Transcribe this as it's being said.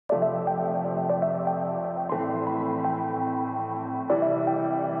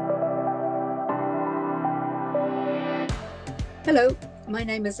Hello, my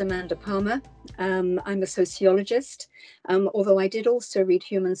name is Amanda Palmer. I'm a sociologist, although I did also read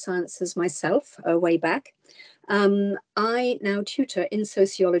human sciences myself way back. I now tutor in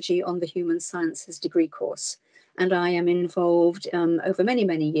sociology on the human sciences degree course, and I am involved over many,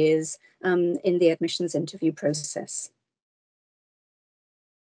 many years in the admissions interview process.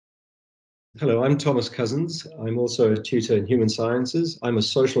 Hello, I'm Thomas Cousins. I'm also a tutor in human sciences. I'm a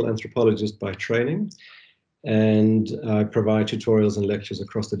social anthropologist by training, and I provide tutorials and lectures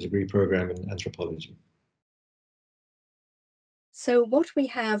across the degree program in anthropology. So what we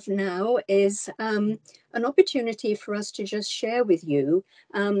have now is an opportunity for us to just share with you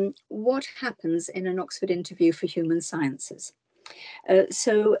what happens in an Oxford interview for human sciences.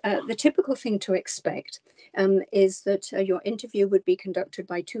 The typical thing to expect is that your interview would be conducted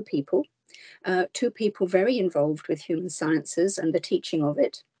by two people very involved with human sciences and the teaching of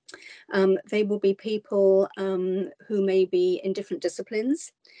it. They will be people who may be in different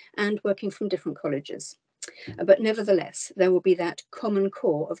disciplines and working from different colleges. But nevertheless, there will be that common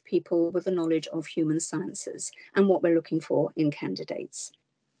core of people with a knowledge of human sciences and what we're looking for in candidates.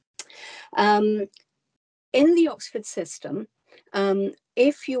 In the Oxford system,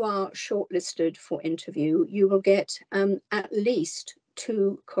 if you are shortlisted for interview, you will get at least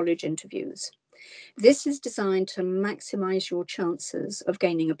 2 college interviews. This is designed to maximize your chances of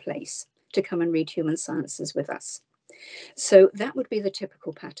gaining a place to come and read human sciences with us. So that would be the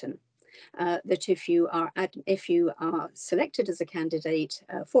typical pattern. That if you are selected as a candidate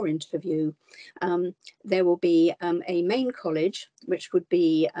for interview, there will be a main college, which would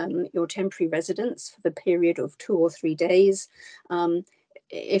be your temporary residence for the period of 2 or 3 days.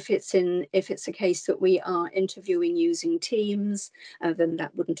 If it's a case that we are interviewing using Teams, then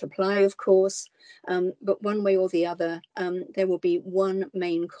that wouldn't apply, of course. But one way or the other, there will be one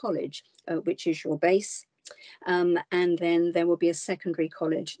main college, which is your base. And then there will be a secondary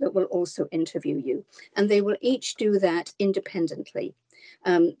college that will also interview you. And they will each do that independently.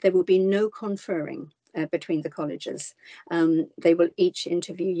 There will be no conferring between the colleges. They will each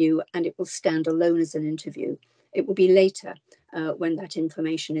interview you, and it will stand alone as an interview. It will be later when that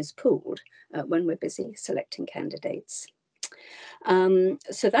information is pooled, when we're busy selecting candidates.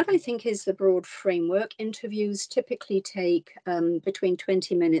 So that, I think, is the broad framework. Interviews typically take between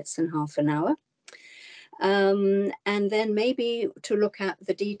 20 minutes and half an hour. And then maybe to look at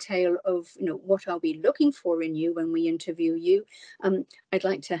the detail of, what are we looking for in you when we interview you, I'd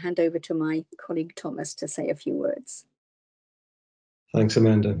like to hand over to my colleague Thomas to say a few words. Thanks,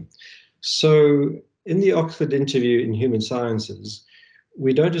 Amanda. So in the Oxford interview in human sciences,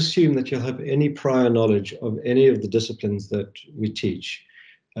 we don't assume that you'll have any prior knowledge of any of the disciplines that we teach.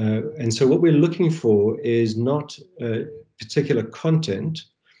 And so what we're looking for is not particular content,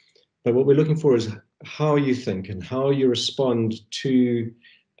 but what we're looking for is how you think and how you respond to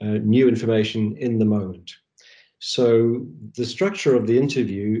new information in the moment. So the structure of the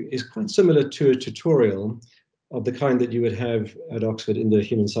interview is quite similar to a tutorial of the kind that you would have at Oxford in the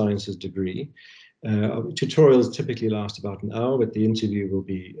human sciences degree. Tutorials typically last about an hour, but the interview will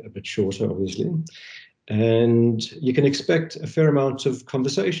be a bit shorter, obviously. And you can expect a fair amount of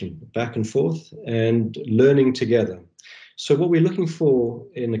conversation back and forth and learning together. So what we're looking for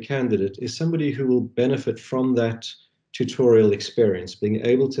in a candidate is somebody who will benefit from that tutorial experience, being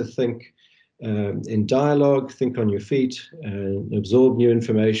able to think in dialogue, think on your feet, absorb new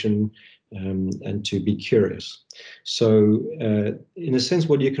information, and to be curious. So in a sense,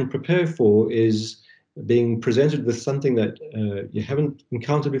 what you can prepare for is being presented with something that you haven't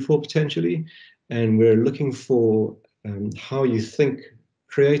encountered before, potentially, and we're looking for how you think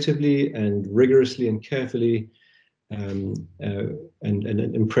creatively and rigorously and carefully, and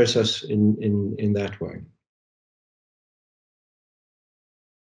impress us in that way.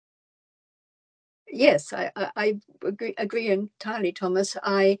 Yes, I agree entirely, Thomas.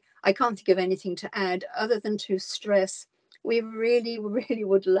 I can't think of anything to add other than to stress we really, really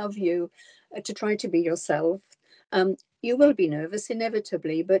would love you to try to be yourself. You will be nervous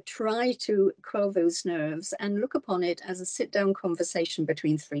inevitably, but try to quell those nerves and look upon it as a sit-down conversation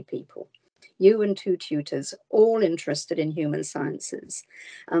between 3 people. You and 2 tutors, all interested in human sciences,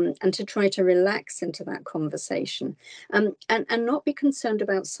 and to try to relax into that conversation, and not be concerned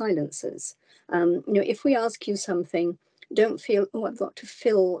about silences. If we ask you something, don't feel, oh, I've got to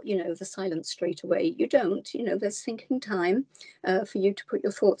fill, the silence straight away. You don't, there's thinking time for you to put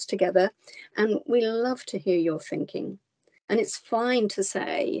your thoughts together. And we love to hear your thinking. And it's fine to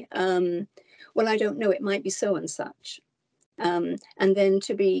say, well, I don't know, it might be so and such. and then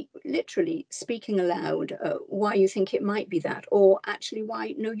to be literally speaking aloud why you think it might be that, or actually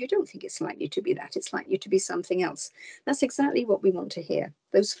why, no, you don't think it's likely to be that, it's likely to be something else. That's exactly what we want to hear,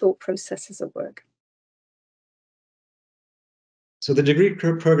 those thought processes at work. So the degree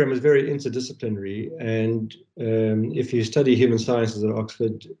program is very interdisciplinary, and if you study human sciences at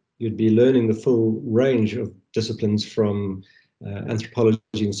Oxford, you'd be learning the full range of disciplines from anthropology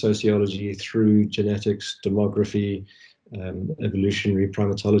and sociology through genetics, demography, evolutionary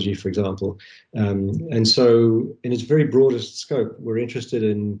primatology, for example. And so in its very broadest scope, we're interested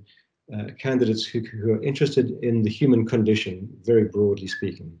in candidates who are interested in the human condition, very broadly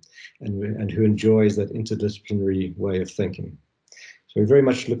speaking, and who enjoys that interdisciplinary way of thinking. So we very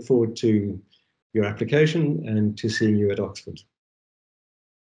much look forward to your application and to seeing you at Oxford.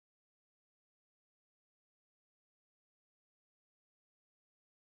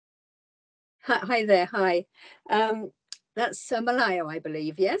 Hi there, hi. That's Malayo, I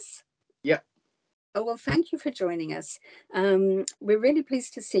believe, yes? Yeah. Oh, well, thank you for joining us. We're really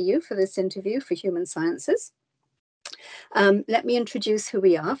pleased to see you for this interview for Human Sciences. Let me introduce who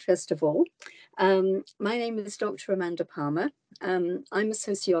we are, first of all. My name is Dr. Amanda Palmer. I'm a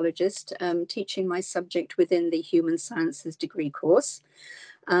sociologist teaching my subject within the Human Sciences degree course.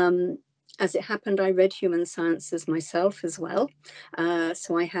 As it happened, I read Human Sciences myself as well,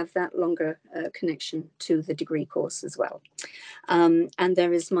 so I have that longer connection to the degree course as well. And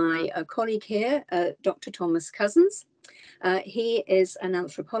there is my colleague here, Dr. Thomas Cousins. He is an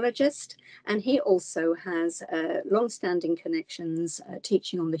anthropologist, and he also has long-standing connections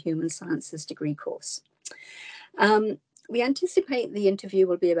teaching on the Human Sciences degree course. We anticipate the interview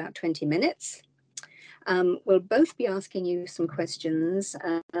will be about 20 minutes. We'll both be asking you some questions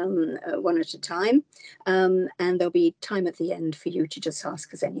one at a time, and there'll be time at the end for you to just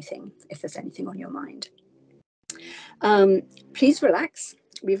ask us anything, if there's anything on your mind. Please relax.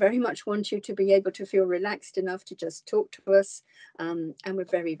 We very much want you to be able to feel relaxed enough to just talk to us, and we're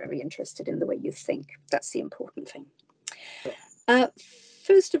very, very interested in the way you think. That's the important thing.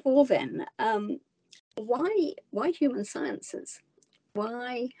 First of all then, why Human Sciences?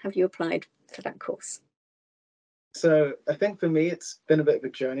 Why have you applied for that course? So I think for me, it's been a bit of a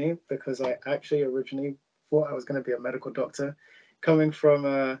journey, because I actually originally thought I was going to be a medical doctor, coming from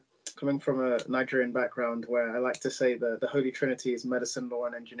a Nigerian background where I like to say the Holy Trinity is medicine, law,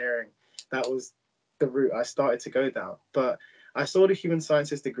 and engineering. That was the route I started to go down. But I saw the Human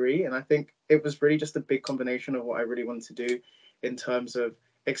Sciences degree, and I think it was really just a big combination of what I really wanted to do in terms of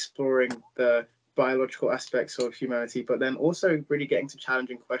exploring the biological aspects of humanity, but then also really getting to challenge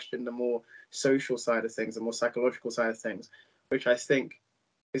and question the more social side of things, the more psychological side of things, which I think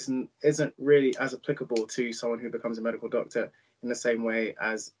isn't really as applicable to someone who becomes a medical doctor in the same way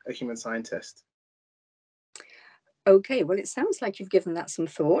as a human scientist. Okay, well, it sounds like you've given that some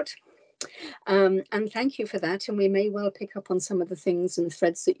thought. And thank you for that. And we may well pick up on some of the things and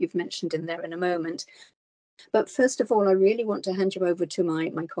threads that you've mentioned in there in a moment. But first of all, I really want to hand you over to my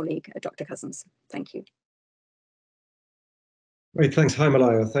colleague, Dr. Cousins. Thank you. Great, thanks. Hi,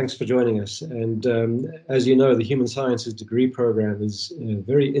 Malaya. Thanks for joining us. And as you know, the Human Sciences degree program is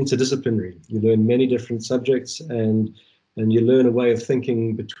very interdisciplinary. You learn many different subjects, and you learn a way of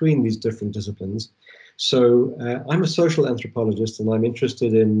thinking between these different disciplines. So I'm a social anthropologist, and I'm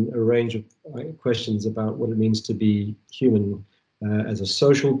interested in a range of questions about what it means to be human as a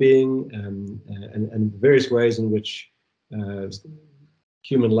social being, and various ways in which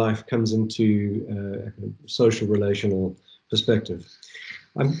human life comes into a social relational perspective.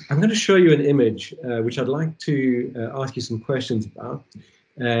 I'm going to show you an image which I'd like to ask you some questions about,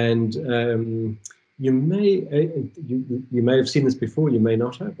 and you may have seen this before, you may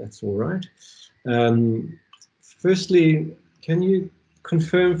not have. That's all right. Firstly, can you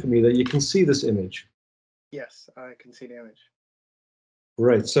confirm for me that you can see this image? Yes, I can see the image.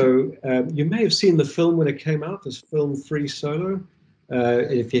 Right. So you may have seen the film when it came out. This film, Free Solo.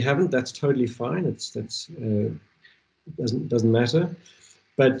 If you haven't, that's totally fine. Doesn't matter.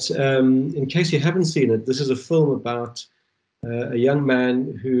 But in case you haven't seen it, this is a film about a young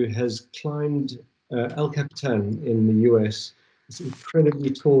man who has climbed El Capitan in the US, this incredibly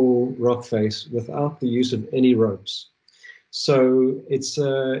tall rock face without the use of any ropes. So it's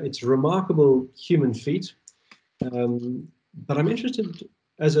a remarkable human feat. But I'm interested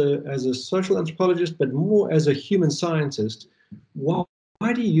as a social anthropologist, but more as a human scientist. Why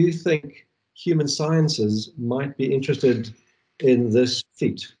do you think human sciences might be interested in this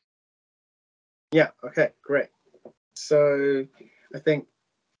feat? Yeah, okay, great. So I think,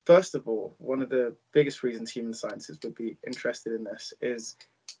 first of all, one of the biggest reasons human sciences would be interested in this is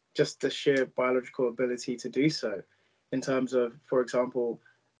just the sheer biological ability to do so. in terms of, for example,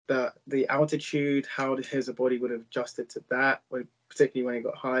 the altitude, how his body would have adjusted to that, particularly when he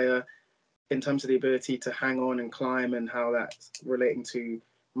got higher, in terms of the ability to hang on and climb, and how that's relating to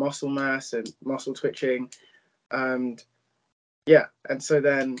muscle mass and muscle twitching. And yeah, and so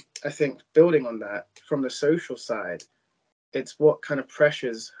then I think building on that from the social side, it's what kind of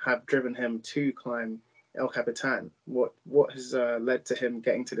pressures have driven him to climb El Capitan? What has led to him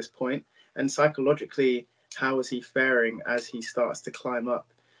getting to this point? And psychologically, how is he faring as he starts to climb up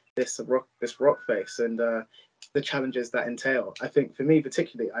this rock face, and the challenges that entail? I think for me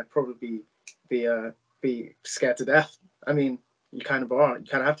particularly, I'd probably be scared to death. I mean, you kind of are. You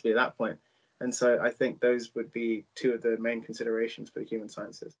kind of have to be at that point. And so I think those would be two of the main considerations for the human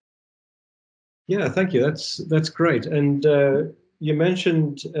sciences. Yeah, thank you. That's great. And you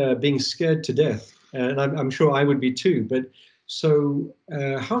mentioned being scared to death, and I'm sure I would be too. But so,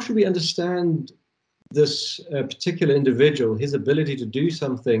 how should we understand this particular individual, his ability to do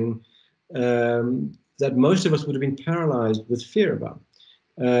something that most of us would have been paralyzed with fear about?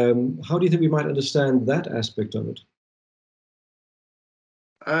 How do you think we might understand that aspect of it?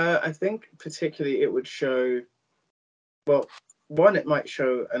 I think particularly it would show, well, one, it might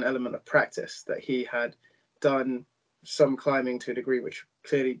show an element of practice, that he had done some climbing to a degree which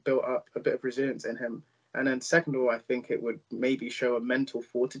clearly built up a bit of resilience in him. And then second of all, I think it would maybe show a mental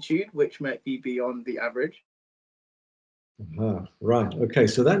fortitude which might be beyond the average. Right. Okay.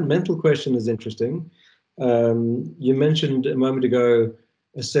 So that mental question is interesting. You mentioned a moment ago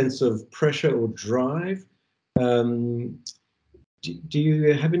a sense of pressure or drive. Do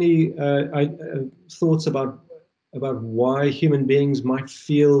you have any thoughts about why human beings might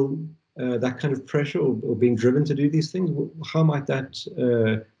feel that kind of pressure, or being driven to do these things? How might that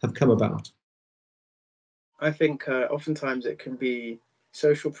have come about? I think oftentimes it can be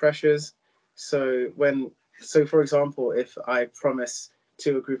social pressures. So for example, if I promise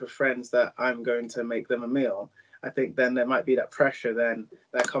to a group of friends that I'm going to make them a meal, I think then there might be that pressure then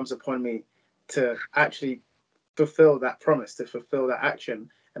that comes upon me to actually fulfill that promise, to fulfill that action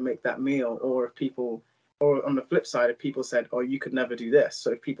and make that meal. Or on the flip side, if people said, oh, you could never do this.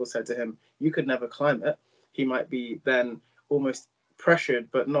 So if people said to him, you could never climb it, he might be then almost pressured,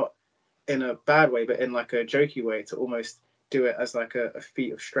 but not in a bad way, but in like a jokey way, to almost do it as like a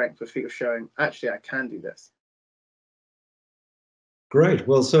feat of strength, a feat of showing, actually, I can do this. Great.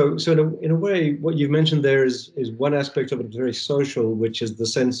 Well, so in a way, what you've mentioned there is one aspect of it very social, which is the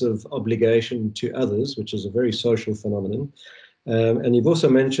sense of obligation to others, which is a very social phenomenon. And you've also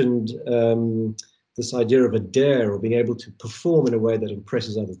mentioned this idea of a dare, or being able to perform in a way that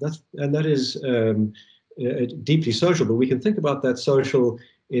impresses others. That is deeply social, but we can think about that social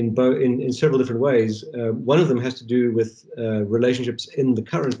in several different ways. One of them has to do with relationships in the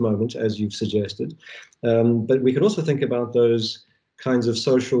current moment, as you've suggested. But we can also think about those kinds of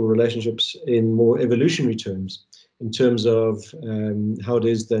social relationships in more evolutionary terms, in terms of how it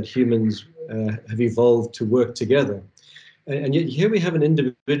is that humans have evolved to work together. And yet here we have an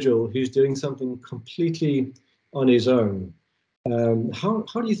individual who's doing something completely on his own.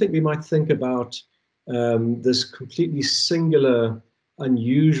 How do you think we might think about this completely singular,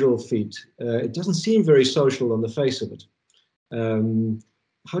 unusual feat? It doesn't seem very social on the face of it.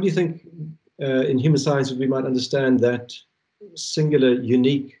 How do you think in human sciences we might understand that singular,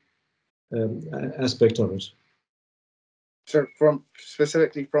 unique aspect of it? So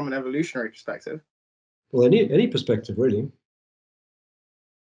specifically from an evolutionary perspective? Well, any perspective, really.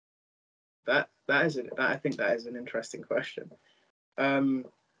 I think that is an interesting question. I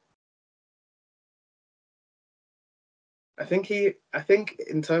think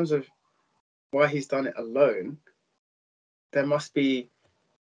in terms of why he's done it alone, there must be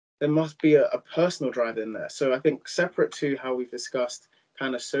a personal drive in there. So I think separate to how we've discussed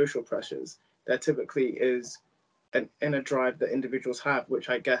kind of social pressures, there typically is an inner drive that individuals have, which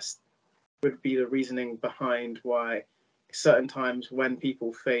I guess would be the reasoning behind why certain times when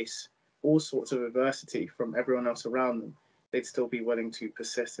people face all sorts of adversity from everyone else around them, they'd still be willing to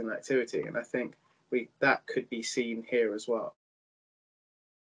persist in activity. And I think that could be seen here as well.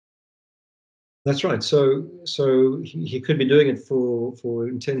 That's right. So he could be doing it for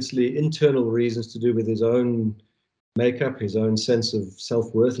intensely internal reasons to do with his own makeup, his own sense of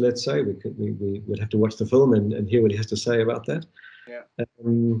self-worth, let's say. We would have to watch the film and hear what he has to say about that. Yeah.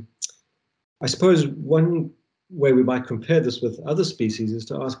 I suppose one way we might compare this with other species is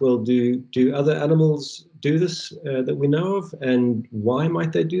to ask, well, do other animals do this that we know of, and why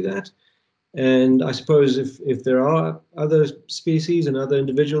might they do that? And I suppose if there are other species and other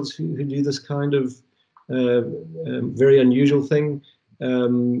individuals who do this kind of very unusual thing,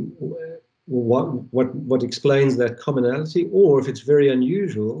 what explains that commonality, or if it's very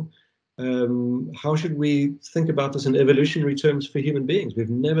unusual, how should we think about this in evolutionary terms for human beings? We've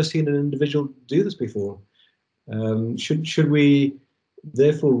never seen an individual do this before. Should we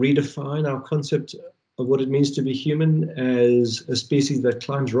therefore redefine our concept of what it means to be human as a species that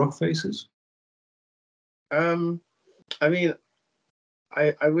climbs rock faces? I mean,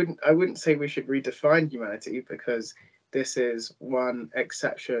 I wouldn't say we should redefine humanity, because this is one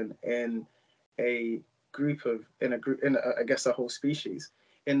exception in a I guess a whole species.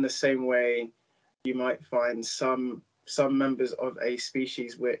 In the same way, you might find some members of a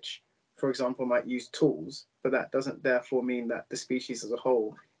species which, for example, might use tools, but that doesn't therefore mean that the species as a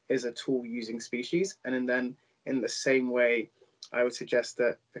whole is a tool using species. And then in the same way, I would suggest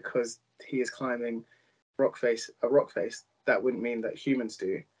that because he is climbing a rock face, that wouldn't mean that humans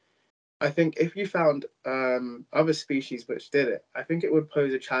do. I think if you found other species which did it, I think it would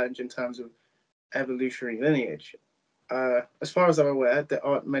pose a challenge in terms of evolutionary lineage. As far as I'm aware, there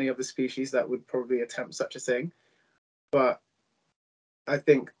aren't many other species that would probably attempt such a thing, but I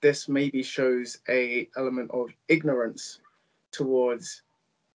think this maybe shows a element of ignorance towards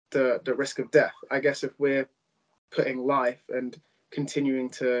the risk of death. I guess if we're putting life and continuing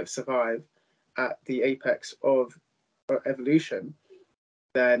to survive at the apex of evolution,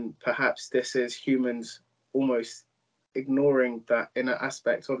 then perhaps this is humans almost ignoring that inner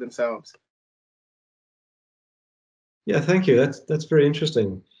aspect of themselves. Yeah, thank you. That's very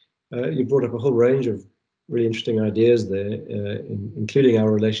interesting. You brought up a whole range of really interesting ideas there, including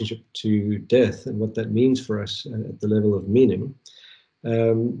our relationship to death and what that means for us at the level of meaning.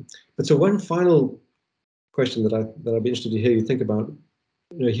 But so one final question that I'd be interested to hear you think about.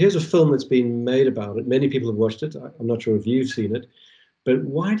 Here's a film that's been made about it. Many people have watched it. I'm not sure if you've seen it, but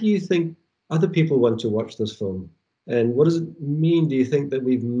why do you think other people want to watch this film? And what does it mean, do you think, that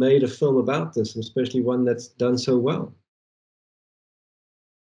we've made a film about this, and especially one that's done so well?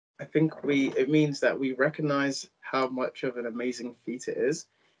 I think it means that we recognize how much of an amazing feat it is.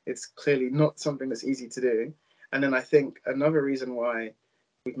 It's clearly not something that's easy to do. And then I think another reason why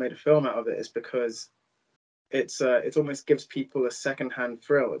we've made a film out of it is because it almost gives people a secondhand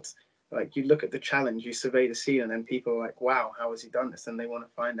thrill. It's like you look at the challenge, you survey the scene, and then people are like, wow, how has he done this? And they want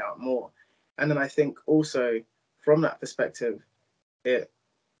to find out more. And then I think also from that perspective, it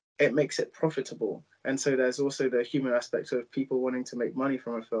makes it profitable. And so there's also the human aspect of people wanting to make money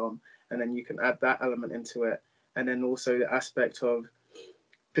from a film, and then you can add that element into it. And then also the aspect of,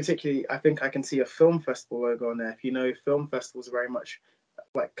 particularly, I think I can see a film festival logo on there. If you know, film festivals are very much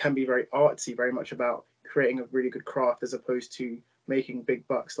can be very artsy, very much about creating a really good craft as opposed to making big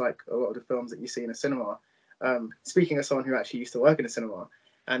bucks like a lot of the films that you see in a cinema. Speaking as someone who actually used to work in a cinema,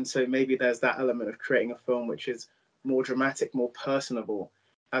 and so maybe there's that element of creating a film which is more dramatic, more personable,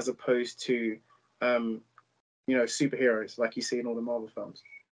 as opposed to superheroes like you see in all the Marvel films.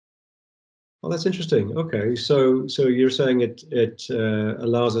 Well, that's interesting. Okay, so you're saying it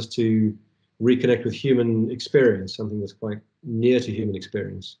allows us to reconnect with human experience, something that's quite near to human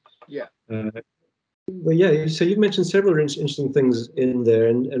experience. Yeah. Well, yeah. So you've mentioned several interesting things in there,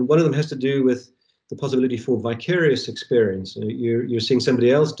 and one of them has to do with the possibility for vicarious experience. You're seeing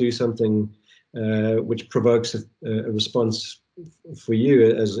somebody else do something which provokes a response for you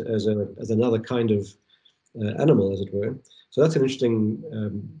as another kind of animal, as it were. So that's an interesting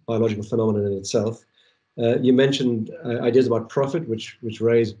biological phenomenon in itself. You mentioned ideas about profit, which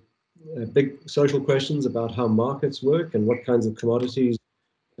raise big social questions about how markets work and what kinds of commodities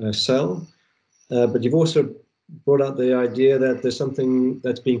sell. But you've also brought out the idea that there's something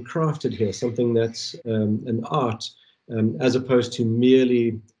that's being crafted here, something that's an art, as opposed to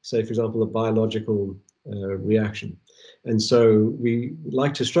merely, say, for example, a biological reaction. And so we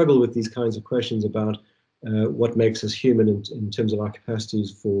like to struggle with these kinds of questions about what makes us human in terms of our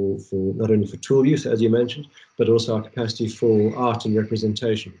capacities for not only for tool use, as you mentioned, but also our capacity for art and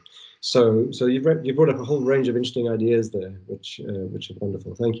representation. So you brought up a whole range of interesting ideas there, which are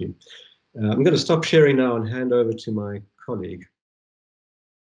wonderful. Thank you. I'm going to stop sharing now and hand over to my colleague.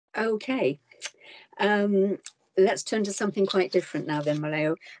 Okay. Let's turn to something quite different now then,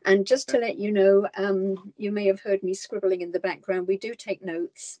 Maleo. And just to let you know, you may have heard me scribbling in the background. We do take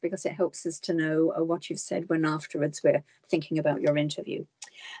notes because it helps us to know what you've said when afterwards we're thinking about your interview.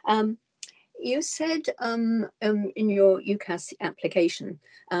 You said in your UCAS application,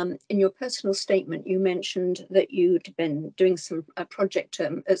 in your personal statement, you mentioned that you'd been doing a project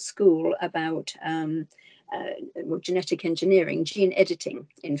at school about genetic engineering, gene editing,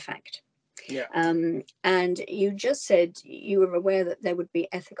 in fact. Yeah. And you just said you were aware that there would be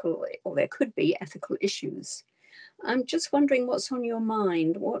ethical, or there could be ethical issues. I'm just wondering what's on your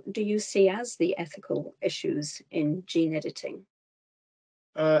mind. What do you see as the ethical issues in gene editing?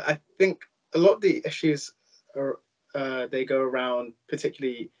 I think a lot of the issues are they go around,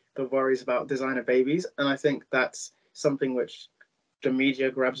 particularly the worries about designer babies, and I think that's something which the media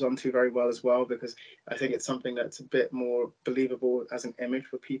grabs onto very well as well, because I think it's something that's a bit more believable as an image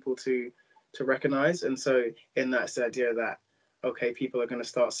for people to recognize. And so in that's the idea that, okay, people are going to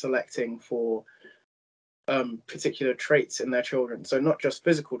start selecting for particular traits in their children, so not just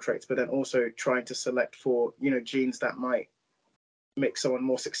physical traits, but then also trying to select for, you know, genes that might make someone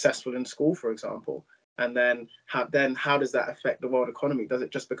more successful in school, for example. And then how does that affect the world economy? Does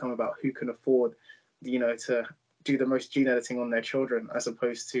it just become about who can afford, you know, to do the most gene editing on their children, as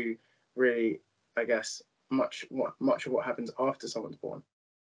opposed to really, I guess, much of what happens after someone's born?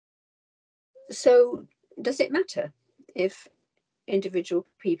 So, does it matter if individual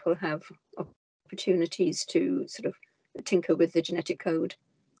people have opportunities to sort of tinker with the genetic code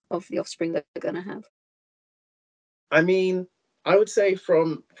of the offspring that they're going to have? I mean, I would say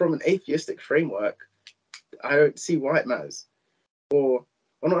from an atheistic framework, I don't see why it matters. Or,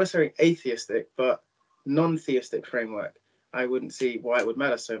 well, not necessarily atheistic, but non-theistic framework, I wouldn't see why it would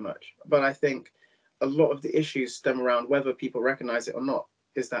matter so much. But I think a lot of the issues stem around whether people recognize it or not,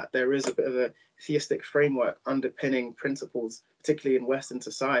 is that there is a bit of a theistic framework underpinning principles, particularly in Western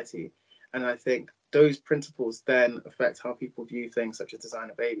society. And I think those principles then affect how people view things such as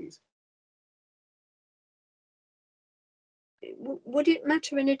designer babies. Would it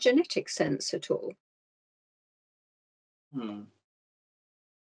matter in a genetic sense at all?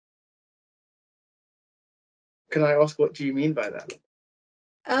 Can I ask, what do you mean by that?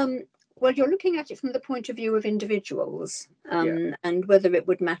 Well, you're looking at it from the point of view of individuals, Yeah. and whether it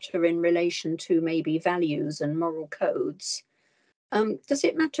would matter in relation to maybe values and moral codes. Does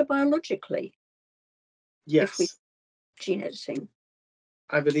it matter biologically if we Yes, gene editing?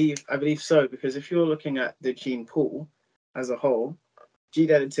 I believe so, because if you're looking at the gene pool as a whole,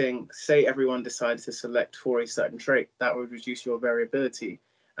 gene editing, say everyone decided to select for a certain trait, that would reduce your variability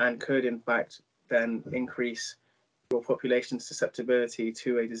and could in fact then increase your population's susceptibility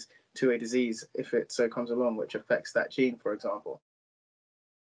to a disease if it so comes along, which affects that gene, for example.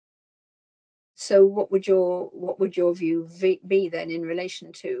 So, what would your view be then in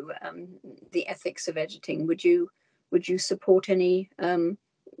relation to the ethics of editing? Would you support any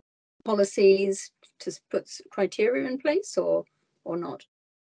policies to put criteria in place, or not?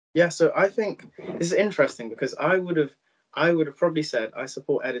 Yeah, so I think this is interesting, because I would have probably said I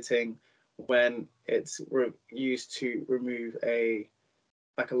support editing when it's used to remove a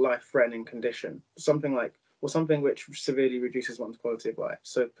life-threatening condition, something which severely reduces one's quality of life.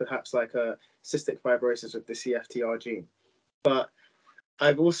 So perhaps like a cystic fibrosis with the CFTR gene. But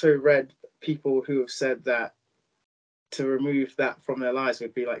I've also read people who have said that to remove that from their lives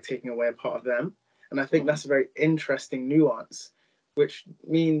would be like taking away a part of them. And I think that's a very interesting nuance, which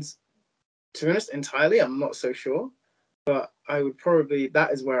means, to be honest, entirely, I'm not so sure, but I would probably,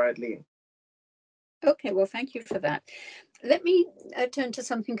 that is where I'd lean. Okay, well, thank you for that. Let me turn to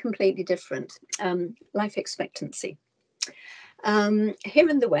something completely different. Life expectancy. Here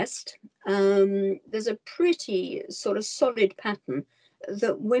in the West, there's a pretty sort of solid pattern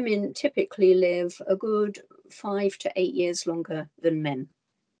that women typically live a good 5 to 8 years longer than men.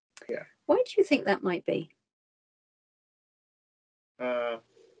 Yeah. Why do you think that might be?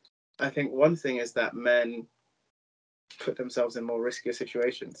 I think one thing is that men put themselves in more riskier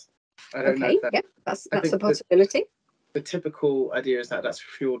situations. I don't know Okay, if that. yeah, I that's a think that possibility. the typical idea is that that's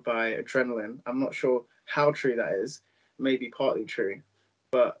fueled by adrenaline. I'm not sure how true that is. Maybe partly true,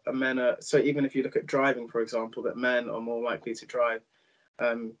 but men are, so even if you look at driving, for example, that men are more likely to drive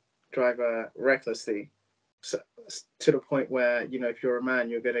recklessly, so, to the point where, you know, if you're a man,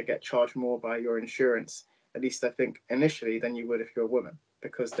 you're going to get charged more by your insurance, at least I think initially, than you would if you're a woman,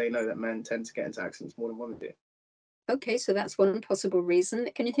 because they know that men tend to get into accidents more than women do. Okay, so that's one possible reason.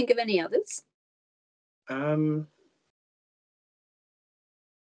 Can you think of any others? I'm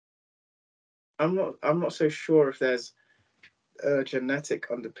not so sure if there's a genetic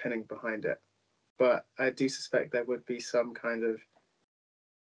underpinning behind it, but I do suspect there would be some kind of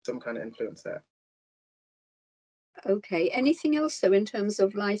influence there. Okay, anything else? So, in terms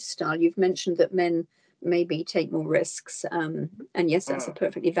of lifestyle, you've mentioned that men maybe take more risks, and yes, that's a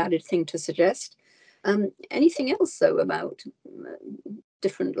perfectly valid thing to suggest. Anything else, though, about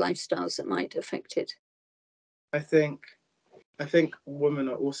different lifestyles that might affect it? I think women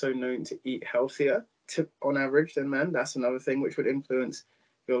are also known to eat healthier on average than men. That's another thing which would influence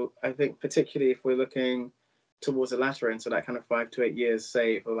your. I think particularly if we're looking towards the latter end, so that kind of 5 to 8 years,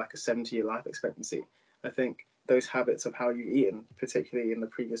 say for like a 70-year life expectancy. I think those habits of how you eat, and particularly in the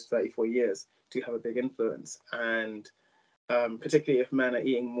previous 34 years, do have a big influence. And particularly if men are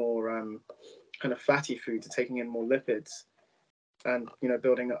eating more kind of fatty foods, taking in more lipids, and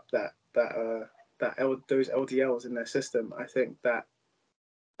building up those LDLs in their system, I think that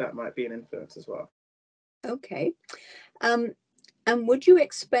might be an influence as well. Okay. And would you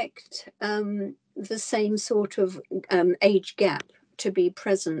expect the same sort of age gap to be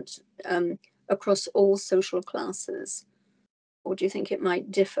present across all social classes? Or do you think it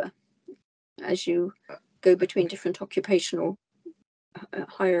might differ as you go between different occupational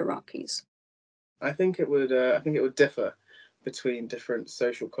hierarchies? I think it would differ between different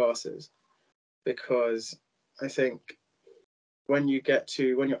social classes, because I think when you're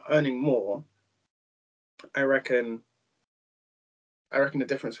earning more, I reckon the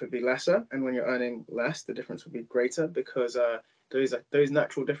difference would be lesser, and when you're earning less, the difference would be greater, because those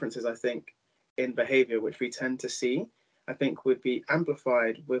natural differences, I think, in behavior, which we tend to see, I think would be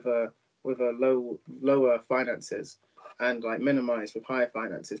amplified with a lower finances, and like minimized with higher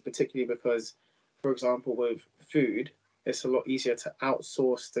finances, particularly because, for example, with food, it's a lot easier to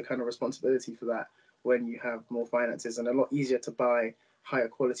outsource the kind of responsibility for that when you have more finances, and a lot easier to buy higher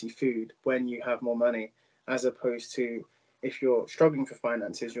quality food when you have more money, as opposed to if you're struggling for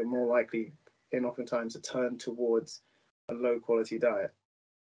finances, you're more likely in oftentimes to turn towards a low quality diet.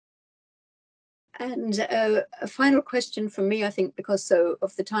 And a final question from me, I think, because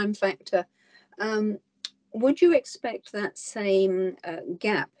of the time factor. Would you expect that same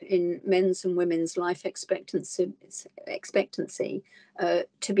gap in men's and women's life expectancy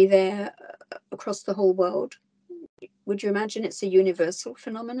to be there across the whole world? Would you imagine it's a universal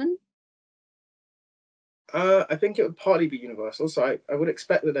phenomenon? I think it would partly be universal. So I would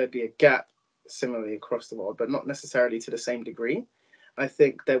expect that there'd be a gap similarly across the world, but not necessarily to the same degree. I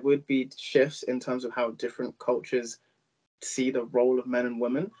think there would be shifts in terms of how different cultures see the role of men and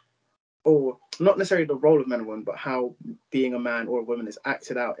women, or not necessarily the role of men and women, but how being a man or a woman is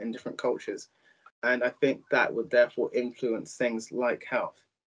acted out in different cultures. And I think that would therefore influence things like health.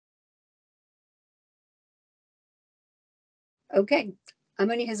 Okay,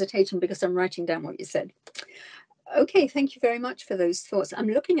 I'm only hesitating because I'm writing down what you said. Okay, thank you very much for those thoughts. I'm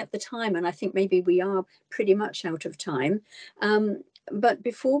looking at the time, and I think maybe we are pretty much out of time. But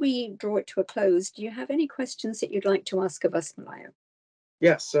before we draw it to a close, do you have any questions that you'd like to ask of us, Malaya?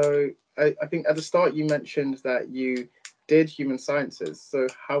 Yeah, so I think at the start you mentioned that you did human sciences. So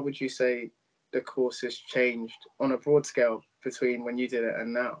how would you say the course has changed on a broad scale between when you did it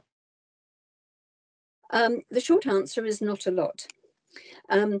and now? The short answer is not a lot.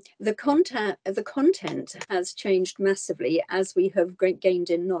 The content has changed massively as we have gained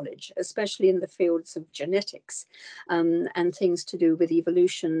in knowledge, especially in the fields of genetics and things to do with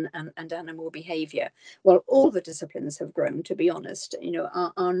evolution and animal behavior. Well, all the disciplines have grown, to be honest.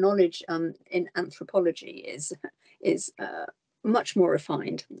 Our knowledge in anthropology is much more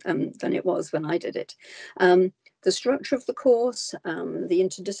refined than it was when I did it. The structure of the course, the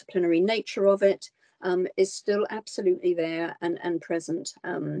interdisciplinary nature of it, is still absolutely there and present,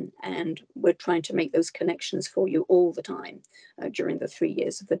 and we're trying to make those connections for you all the time during the 3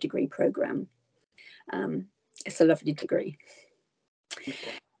 years of the degree program. It's a lovely degree.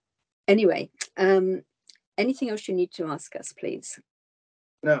 Anyway, anything else you need to ask us, please?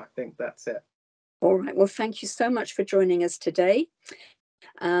 No, I think that's it. All right, well, thank you so much for joining us today,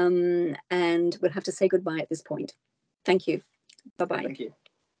 and we'll have to say goodbye at this point. Thank you. Bye-bye. Thank you.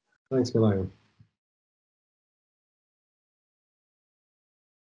 Thanks, Malaya.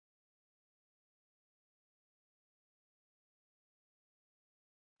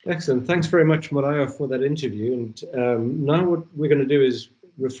 Excellent. Thanks very much, Malaya, for that interview. And now what we're going to do is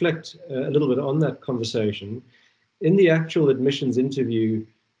reflect a little bit on that conversation. In the actual admissions interview,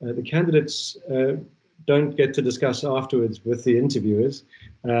 the candidates don't get to discuss afterwards with the interviewers.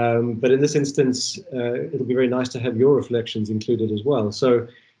 But in this instance, it'll be very nice to have your reflections included as well. So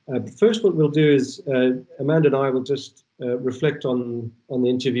first, what we'll do is Amanda and I will just reflect on the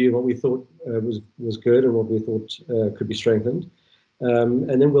interview, what we thought was good and what we thought could be strengthened.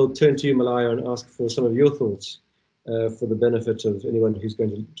 And then we'll turn to you, Malaya, and ask for some of your thoughts for the benefit of anyone who's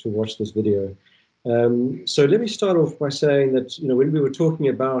going to watch this video. So let me start off by saying that, when we were talking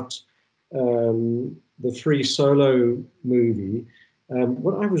about the Free Solo movie,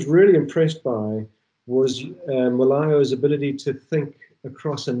 what I was really impressed by was Malaya's ability to think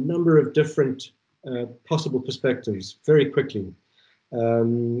across a number of different possible perspectives very quickly.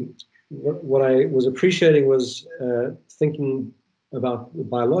 What I was appreciating was thinking about the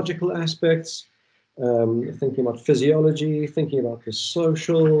biological aspects, thinking about physiology, thinking about the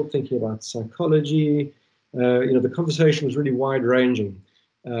social, thinking about psychology, The conversation was really wide-ranging.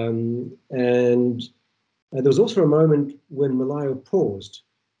 And there was also a moment when Malayo paused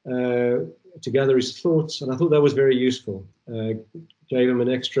to gather his thoughts, and I thought that was very useful. Gave him an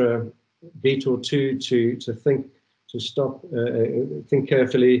extra beat or two to think, to stop, think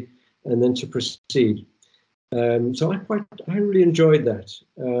carefully, and then to proceed. So I really enjoyed that.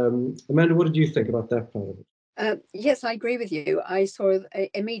 Amanda, what did you think about that part of it? Yes, I agree with you. I saw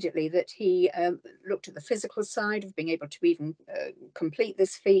immediately that he looked at the physical side of being able to even complete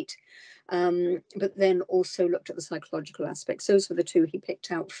this feat, but then also looked at the psychological aspects. Those were the two he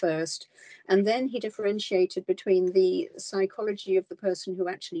picked out first. And then he differentiated between the psychology of the person who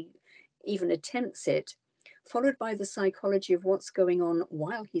actually even attempts it, followed by the psychology of what's going on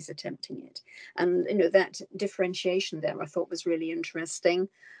while he's attempting it. And that differentiation there I thought was really interesting.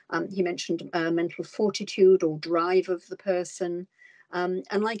 He mentioned mental fortitude or drive of the person. And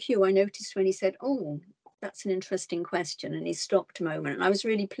like you, I noticed when he said, "Oh, that's an interesting question," and he stopped a moment. And I was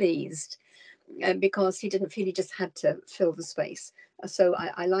really pleased because he didn't feel he just had to fill the space. So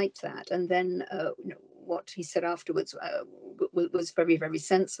I liked that. And then what he said afterwards was very, very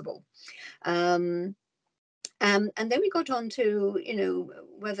sensible. And then we got on to,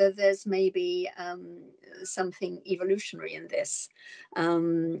 whether there's maybe something evolutionary in this.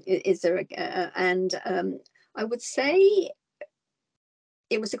 Is there I would say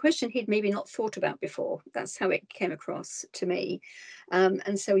it was a question he'd maybe not thought about before. That's how it came across to me.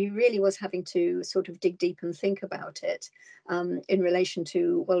 And so he really was having to sort of dig deep and think about it in relation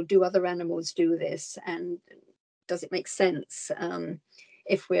to, well, do other animals do this? And does it make sense?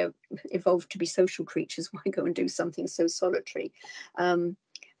 If we're evolved to be social creatures, why go and do something so solitary?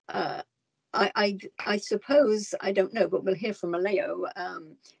 I suppose, I don't know, but we'll hear from Malayo.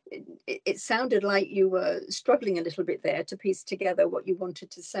 It sounded like you were struggling a little bit there to piece together what you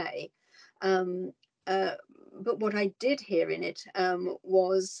wanted to say. But what I did hear in it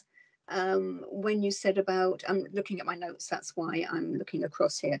was when you said about, I'm looking at my notes, that's why I'm looking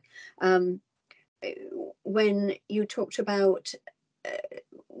across here. When you talked about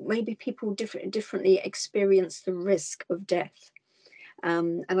maybe people differently experience the risk of death.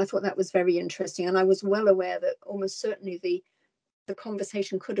 And I thought that was very interesting. And I was well aware that almost certainly the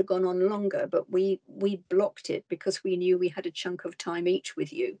conversation could have gone on longer, but we blocked it because we knew we had a chunk of time each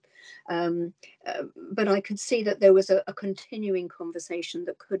with you. But I could see that there was a continuing conversation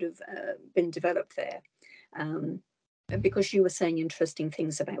that could have been developed there because you were saying interesting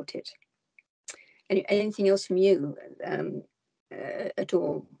things about it. Anything else from you at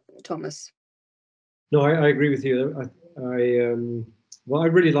all, Thomas? No, I agree with you. I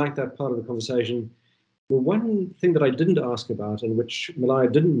really liked that part of the conversation. The one thing that I didn't ask about, and which Malaya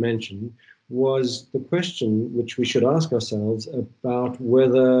didn't mention, was the question which we should ask ourselves about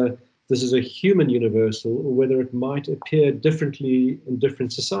whether this is a human universal or whether it might appear differently in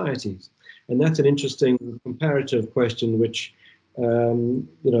different societies. And that's an interesting comparative question, which,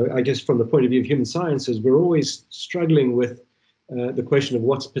 I guess from the point of view of human sciences, we're always struggling with the question of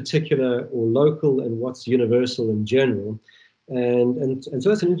what's particular or local and what's universal in general. And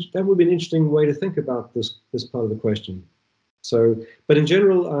so that would be an interesting way to think about this part of the question. So, but in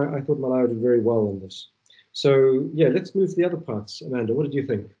general, I thought Malayo did very well on this. So yeah, let's move to the other parts. Amanda, what did you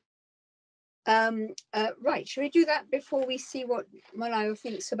think? Right, should we do that before we see what Malayo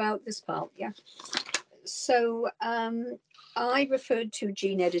thinks about this part? Yeah. So I referred to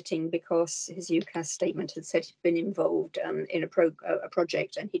gene editing because his UCAS statement had said he'd been involved in a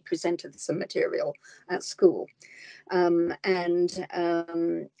project and he'd presented some material at school. And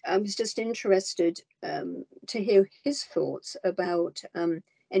I was just interested to hear his thoughts about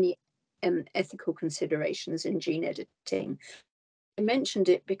any ethical considerations in gene editing. I mentioned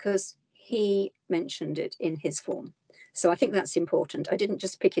it because he mentioned it in his form. So I think that's important. I didn't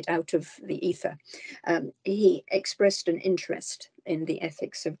just pick it out of the ether. He expressed an interest in the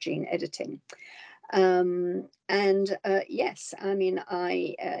ethics of gene editing. Yes, I mean,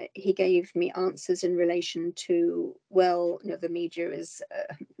 he gave me answers in relation to, well, the media is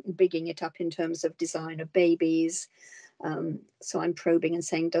bigging it up in terms of design of babies. So I'm probing and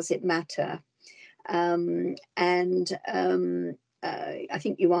saying, does it matter? I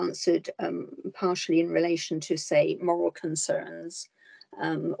think you answered partially in relation to, say, moral concerns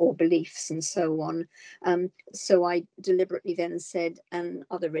or beliefs and so on. So I deliberately then said, and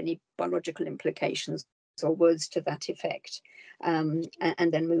are there any biological implications or words to that effect? And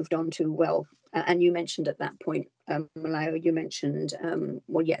then moved on to, well, and you mentioned at that point, Malayo, you mentioned,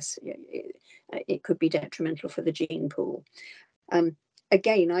 well, yes, it could be detrimental for the gene pool.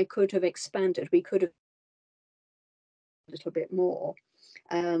 Again, I could have expanded. We could have a little bit more,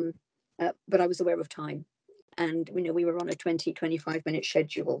 but I was aware of time. and we were on a 25-minute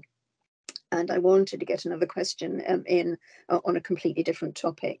schedule, and I wanted to get another question in on a completely different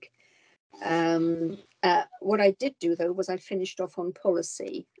topic. What I did do, though, was I finished off on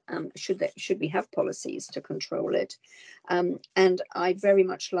policy. Should we have policies to control it? And I very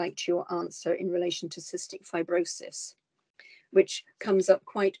much liked your answer in relation to cystic fibrosis, which comes up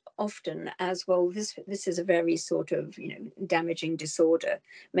quite often as well. This is a very sort of damaging disorder.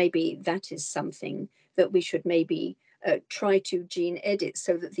 Maybe that is something that we should maybe try to gene edit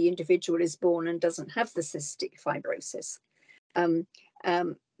so that the individual is born and doesn't have the cystic fibrosis.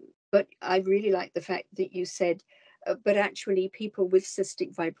 But I really like the fact that you said, but actually people with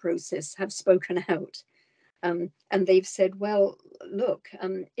cystic fibrosis have spoken out. And they've said, well, look,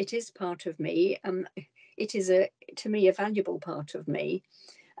 it is part of me. It is, to me, a valuable part of me.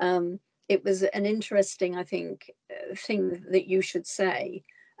 It was an interesting, I think, thing that you should say,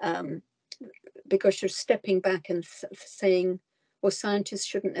 because you're stepping back and saying, well, scientists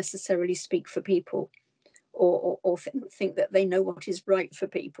shouldn't necessarily speak for people, or think that they know what is right for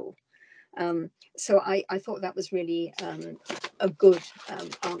people. So I thought that was really a good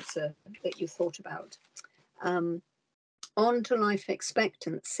answer that you thought about. On to life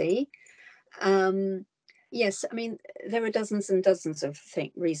expectancy. Yes, I mean, there are dozens and dozens of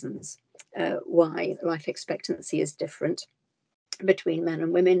reasons why life expectancy is different between men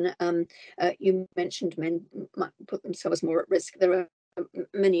and women. You mentioned men might put themselves more at risk. There are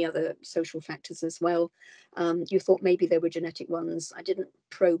many other social factors as well. You thought maybe there were genetic ones. I didn't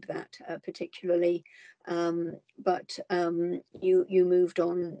probe that particularly, but you moved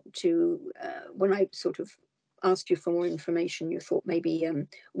on to, when I sort of asked you for more information, you thought maybe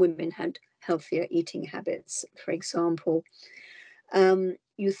women had healthier eating habits, for example.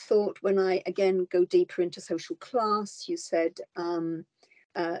 You thought, when I again go deeper into social class, you said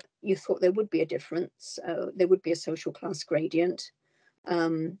you thought there would be a difference, there would be a social class gradient,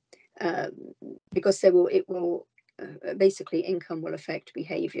 because it will basically, income will affect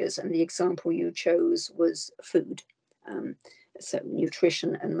behaviors, and the example you chose was food. So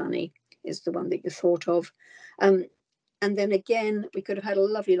nutrition and money is the one that you thought of. And then again, we could have had a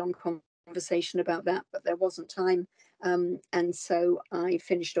lovely long conversation about that, but there wasn't time. And so I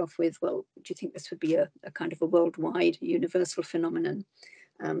finished off with, well, do you think this would be a kind of a worldwide universal phenomenon,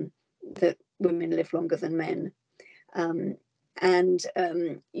 that women live longer than men? And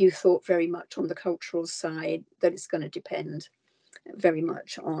you thought very much on the cultural side that it's going to depend very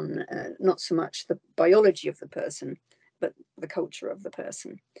much on not so much the biology of the person, but the culture of the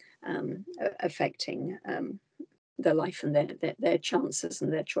person, affecting their life and their chances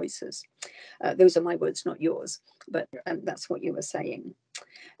and their choices. Those are my words, not yours, but that's what you were saying.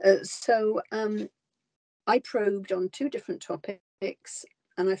 So I probed on two different topics,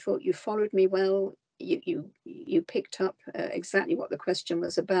 and I thought you followed me well. You picked up exactly what the question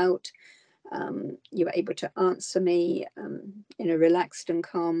was about. You were able to answer me in a relaxed and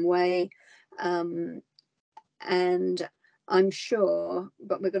calm way. And I'm sure,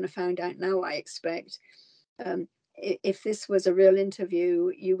 but we're going to find out now, I expect, if this was a real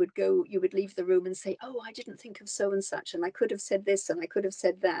interview, you would leave the room and say, oh, I didn't think of so and such, and I could have said this, and I could have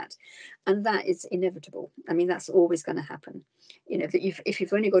said that. And that is inevitable. I mean, that's always going to happen. That if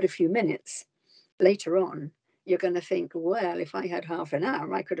you've only got a few minutes, later on, you're going to think, well, if I had half an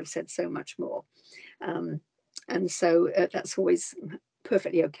hour, I could have said so much more. And so that's always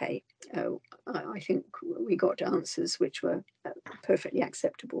perfectly okay. I think we got answers which were perfectly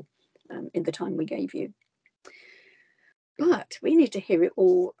acceptable in the time we gave you. But we need to hear it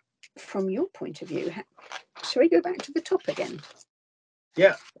all from your point of view. Shall we go back to the top again?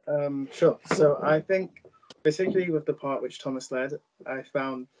 Yeah, sure. So I think, particularly with the part which Thomas led, I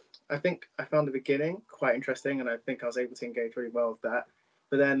found the beginning quite interesting, and I think I was able to engage really well with that.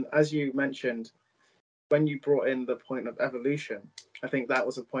 But then, as you mentioned, when you brought in the point of evolution, I think that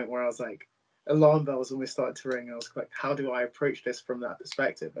was a point where I was like, alarm bells almost started to ring. I was like, how do I approach this from that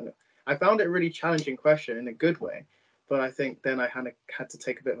perspective? And I found it a really challenging question in a good way. But I think then I had to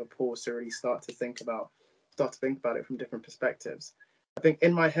take a bit of a pause to really start to think about it from different perspectives. I think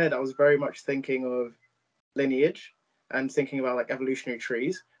in my head, I was very much thinking of lineage and thinking about like evolutionary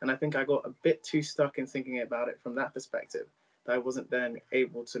trees. And I think I got a bit too stuck in thinking about it from that perspective, that I wasn't then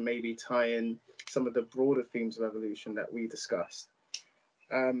able to maybe tie in some of the broader themes of evolution that we discussed.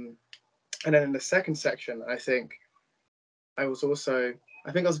 And then in the second section, I think I was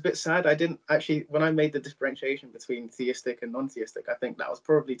a bit sad. I didn't actually, when I made the differentiation between theistic and non-theistic, I think that was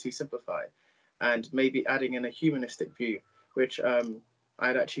probably too simplified, and maybe adding in a humanistic view, which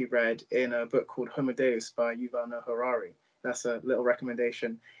I'd actually read in a book called Homo Deus by Yuval Noah Harari. That's a little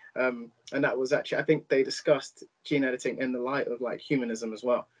recommendation. And that was actually, I think they discussed gene editing in the light of like humanism as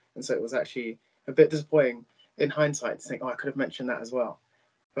well. And so it was actually a bit disappointing in hindsight to think, oh, I could have mentioned that as well.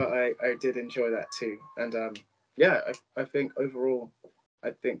 But I did enjoy that too. And yeah, I think overall,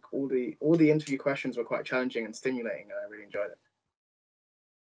 I think all the interview questions were quite challenging and stimulating, and I really enjoyed it.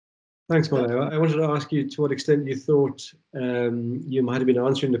 Thanks, Milo. I wanted to ask you to what extent you thought you might have been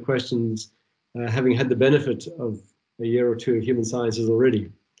answering the questions having had the benefit of a year or two of human sciences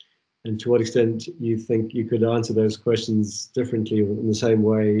already, and to what extent you think you could answer those questions differently or in the same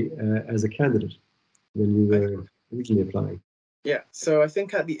way as a candidate when you were originally applying. Yeah, so I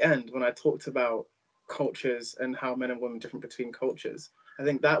think at the end, when I talked about cultures and how men and women are different between cultures, I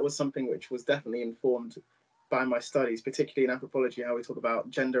think that was something which was definitely informed by my studies, particularly in anthropology, how we talk about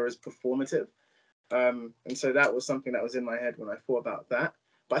gender as performative. And so that was something that was in my head when I thought about that.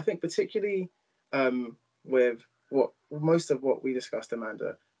 But I think particularly with what most of what we discussed,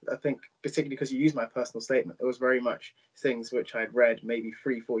 Amanda, I think particularly because you used my personal statement, it was very much things which I'd read maybe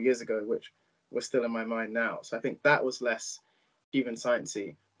 3-4 years ago, which were still in my mind now. So I think that was less human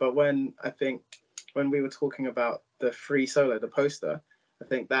sciencey. But when we were talking about the free solo, the poster, I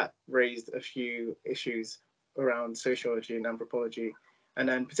think that raised a few issues around sociology and anthropology. And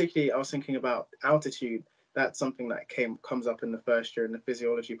then particularly I was thinking about altitude. That's something that comes up in the first year in the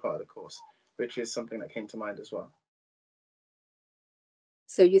physiology part of the course, which is something that came to mind as well.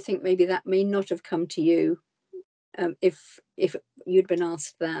 So you think maybe that may not have come to you if you'd been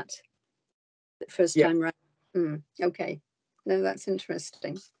asked that the first time round? Okay, no, that's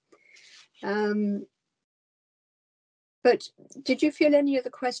interesting. But did you feel any of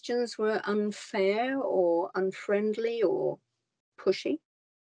the questions were unfair or unfriendly or pushy?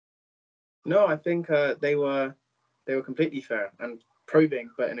 No, I think they were completely fair and probing,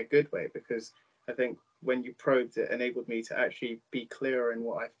 but in a good way, because I think when you probed, it enabled me to actually be clearer in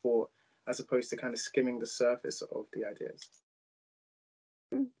what I thought, as opposed to kind of skimming the surface of the ideas.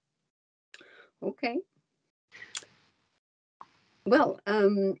 Okay. Well,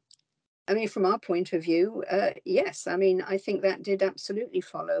 I mean, from our point of view, yes. I mean, I think that did absolutely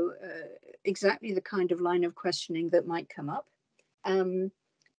follow exactly the kind of line of questioning that might come up. And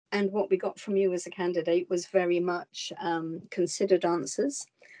what we got from you as a candidate was very much considered answers,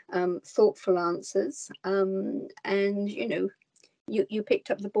 thoughtful answers, and you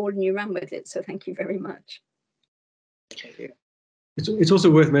picked up the ball and you ran with it. So thank you very much. Thank you. It's also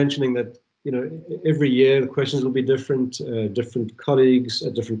worth mentioning that every year the questions will be different. Different colleagues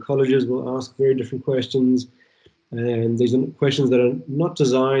at different colleges will ask very different questions, and these are questions that are not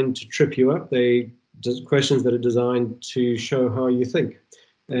designed to trip you up. Questions that are designed to show how you think.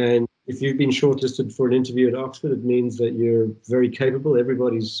 And if you've been shortlisted for an interview at Oxford, it means that you're very capable.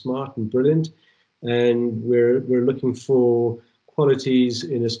 Everybody's smart and brilliant, and we're looking for qualities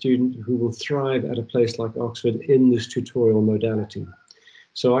in a student who will thrive at a place like Oxford in this tutorial modality.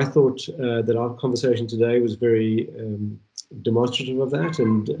 So I thought that our conversation today was very demonstrative of that,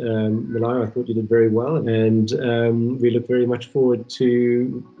 and Malaya, I thought you did very well, and we look very much forward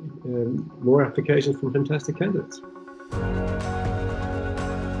to more applications from fantastic candidates.